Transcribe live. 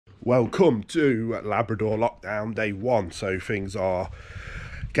Welcome to Labrador lockdown day 1. So things are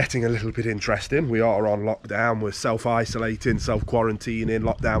getting a little bit interesting. We are on lockdown. We're self-isolating, self-quarantining,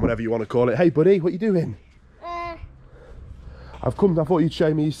 lockdown, whatever you want to call it. Hey buddy, what are you doing? I thought you'd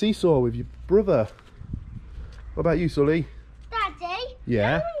show me your seesaw with your brother. What about you, Sully? Daddy?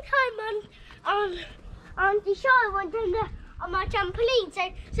 Yeah? One time on the show I went on my trampoline,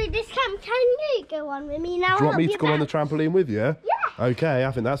 so this time can you go on with me now? Do you want me to come on the trampoline with you? Yeah. Okay,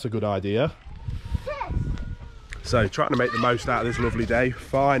 I think that's a good idea. Yes. So trying to make the most out of this lovely day.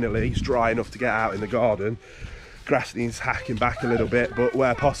 Finally, it's dry enough to get out in the garden. Grass needs hacking back a little bit, but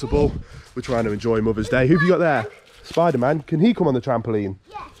where possible, we're trying to enjoy Mother's Day. Who have you got there? Spider-Man. Can he come on the trampoline?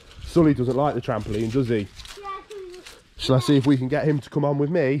 Yeah. Sully doesn't like the trampoline, does he? Yeah. Shall I see if we can get him to come on with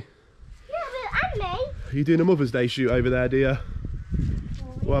me? Yeah, and me. Are you doing a Mother's Day shoot over there, dear?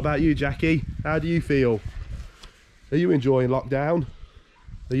 What about you, Jackie? How do you feel? Are you enjoying lockdown?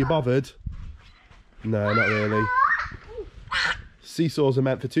 Are you bothered? No, not really. Seesaws are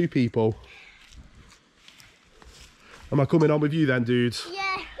meant for 2 people. Am I coming on with you then, dudes?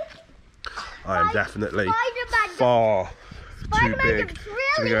 Yeah. I am definitely far too big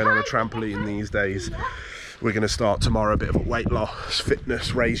to be going on a trampoline these days. We're going to start tomorrow a bit of a weight loss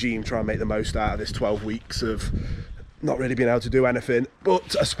fitness regime, try and make the most out of this 12 weeks of not really being able to do anything.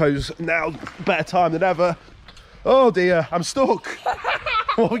 But I suppose now, better time than ever. Oh dear, I'm stuck.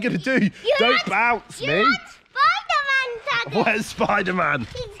 What are we going to do? Don't bounce me. Spider-Man, Daddy. Where's Spider-Man?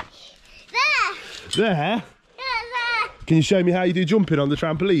 There. There? Yeah, there. Can you show me how you do jumping on the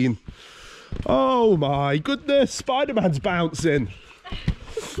trampoline? Oh my goodness, Spider-Man's bouncing.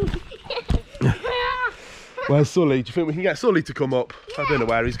 Where's Sully? Do you think we can get Sully to come up? Yeah. I don't know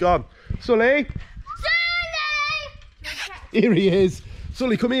where he's gone. Sully? Sully! Here he is.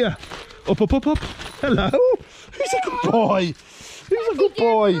 Sully, come here. Up, up, up, up. Hello. Who's a good boy? Who's a good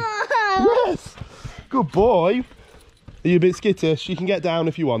boy? Yes. Good boy. Are you a bit skittish? You can get down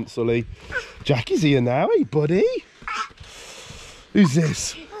if you want, Sully. Jackie's here now. Hey, buddy. Who's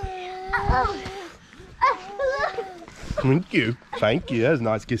this? Thank you. Thank you. There's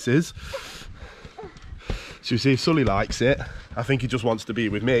nice kisses. Should we see if Sully likes it? I think he just wants to be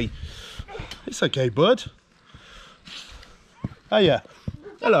with me. It's okay, bud. Hiya.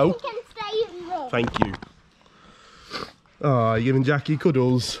 Hello. Thank you. Oh, you're giving Jackie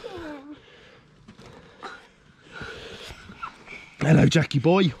cuddles. Hello, Jackie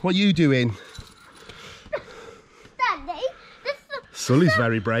boy. What are you doing? Daddy, Sully's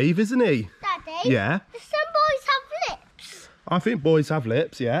very brave, isn't he? Daddy? Yeah? Some boys have lips. I think boys have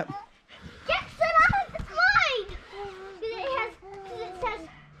lips, yeah. Jackson, I have mine. It says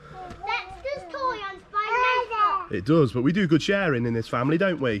Dexter's toy on Spider-Man. It does, but we do good sharing in this family,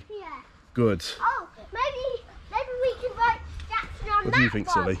 don't we? Yeah. Good. Oh, maybe we can write Jackson on that. What do you think,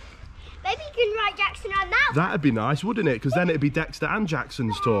 Sully? Maybe you can write Jackson on that. That'd be nice, wouldn't it? Because then it'd be Dexter and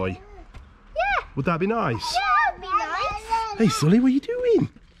Jackson's toy. Yeah. Would that be nice? Yeah, that'd be nice. Hey, Sully, what are you doing?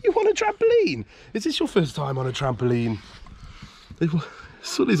 You on a trampoline? Is this your first time on a trampoline?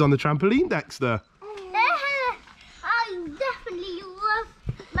 Sully's on the trampoline, Dexter. I definitely love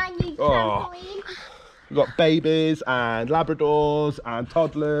my new trampoline. We've got babies and Labradors and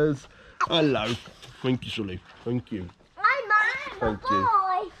toddlers. Hello. Thank you, Sully. Thank you. I'm a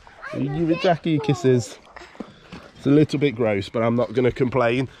boy. You give Jackie kisses. It's a little bit gross, but I'm not going to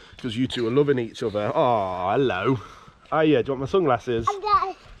complain because you two are loving each other. Oh, hello. Oh yeah, do you want my sunglasses?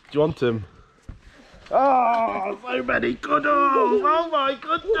 Do you want them? Oh, so many cuddles. Oh my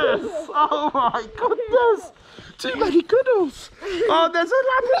goodness. Oh my goodness. Too many cuddles. Oh, there's a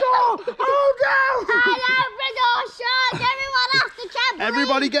Labrador. Oh no. Labrador, everyone off the trampoline.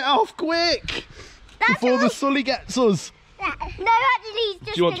 Everybody get off quick before the Sully gets us. No, actually he's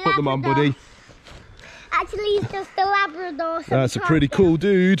just Do you want to put them on, buddy? Actually, he's just a Labrador. That's a pretty cool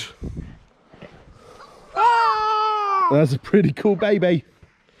dude. That's a pretty cool baby.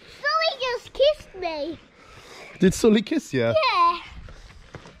 Sully just kissed me. Did Sully kiss you? Yeah.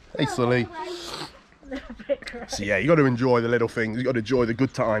 Hey, Sully. So yeah, you got to enjoy the little things. You got to enjoy the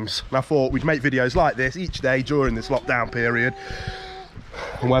good times. And I thought we'd make videos like this each day during this lockdown period.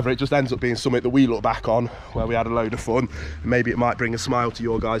 And whether it just ends up being something that we look back on, where we had a load of fun, maybe it might bring a smile to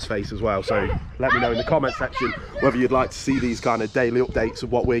your guys' face as well. So let me know in the comment section whether you'd like to see these kind of daily updates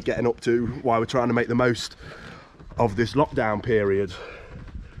of what we're getting up to while we're trying to make the most of this lockdown period.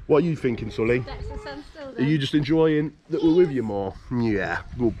 What are you thinking, Sully? Are you just enjoying that we're with you more? Yeah,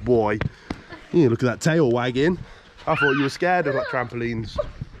 good boy. Yeah, look at that tail wagging. I thought you were scared of like trampolines.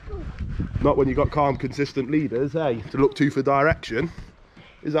 Not when you've got calm, consistent leaders, hey, to look to for direction.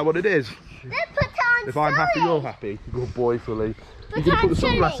 Is that what it is? Then put on If I'm happy, Sully. you're happy. Good boy, Sully. You're going to put the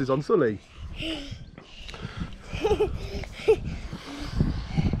sunglasses on Sully?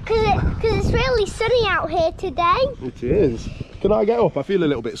 Because it's really sunny out here today. It is. Can I get up? I feel a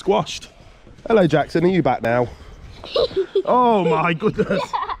little bit squashed. Hello Jackson, are you back now? Oh my goodness.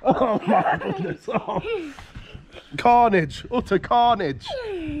 Oh my goodness. Oh. Carnage, utter carnage.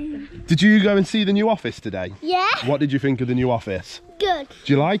 Did you go and see the new office today? Yeah. What did you think of the new office? Good.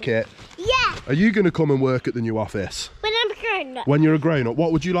 Do you like it? Yeah. Are you going to come and work at the new office? When I'm grown up. When you're a grown-up.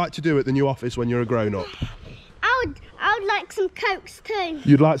 What would you like to do at the new office when you're a grown-up? I would like some Cokes too.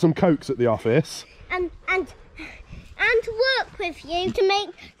 You'd like some Cokes at the office? And work with you to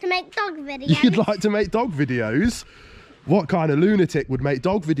make dog videos. You'd like to make dog videos? What kind of lunatic would make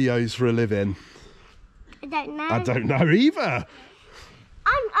dog videos for a living? I don't know. I don't know either.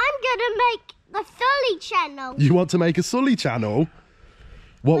 I'm gonna make the Sully channel. You want to make a Sully channel?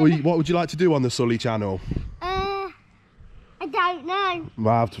 What would you like to do on the Sully channel? I don't know.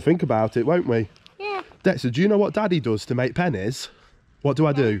 We'll have to think about it, won't we? Yeah. Dexter, do you know what Daddy does to make pennies? What do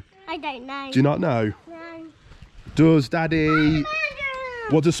I do? I don't know. Do you not know? No. Does Daddy...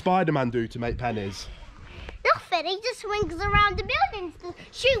 What does Spider-Man do to make pennies? Nothing. He just swings around the buildings to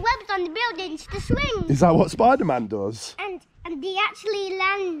shoot webs on the buildings to swing. Is that what Spider-Man does? And he actually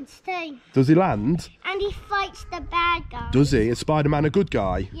lands too. Does he land? And he fights the bad guy. Does he? Is Spider-Man a good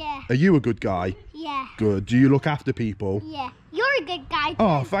guy? Yeah. Are you a good guy? Yeah. Good. Do you look after people? Yeah. You're a good guy too.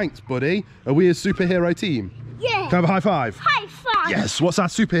 Oh, thanks, buddy. Are we a superhero team? Yeah. Can I have a high five? High five. Yes. What's our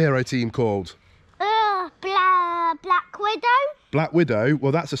superhero team called? Black Widow. Black Widow?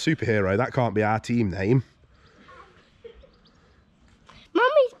 Well, that's a superhero. That can't be our team name.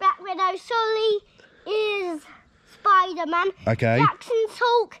 Mummy's Black Widow. Sully is Spider-Man. Okay. Jackson's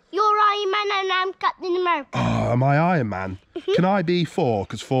Hulk. You're Iron Man, and I'm Captain America. Oh, am I Iron Man? Can I be Thor?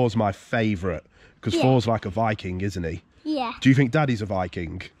 Because Thor's my favourite. Because Thor's like a Viking, isn't he? Yeah. Do you think Daddy's a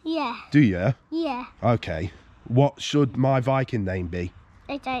Viking? Yeah. Do you? Yeah. Okay. What should my Viking name be?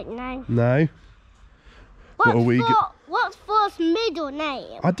 I don't know. No? What's Thor's middle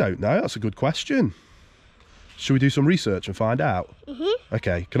name? I don't know. That's a good question. Should we do some research and find out?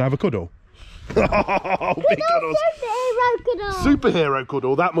 Okay. Can I have a cuddle? Oh, big cuddles. Superhero cuddle. Superhero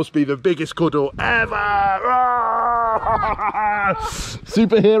cuddle. That must be the biggest cuddle ever.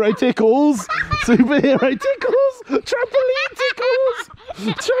 Superhero tickles. Superhero tickles. Trampoline tickles.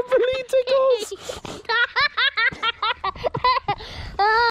 Trampoline tickles.